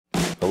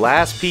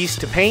last piece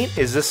to paint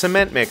is the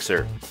cement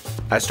mixer.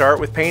 I start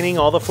with painting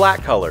all the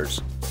flat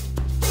colors.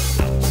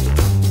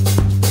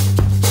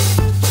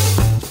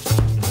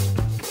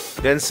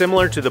 Then,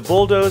 similar to the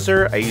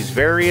bulldozer, I use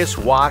various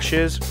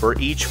washes for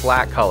each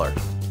flat color.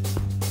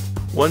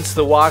 Once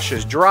the wash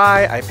is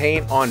dry, I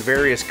paint on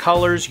various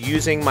colors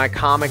using my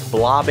comic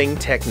blobbing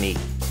technique.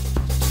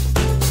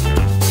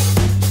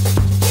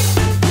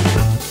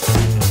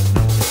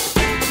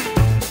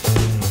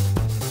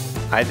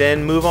 I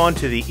then move on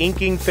to the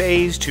inking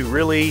phase to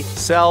really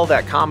sell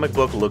that comic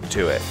book look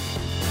to it.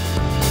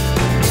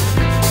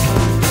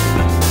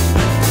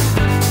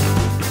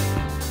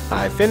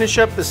 I finish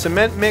up the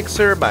cement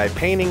mixer by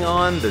painting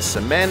on the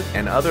cement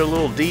and other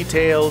little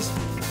details.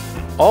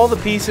 All the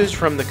pieces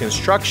from the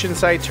construction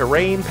site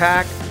terrain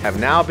pack have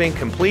now been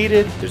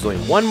completed. There's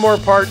only one more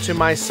part to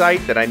my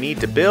site that I need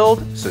to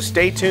build, so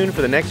stay tuned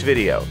for the next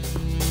video.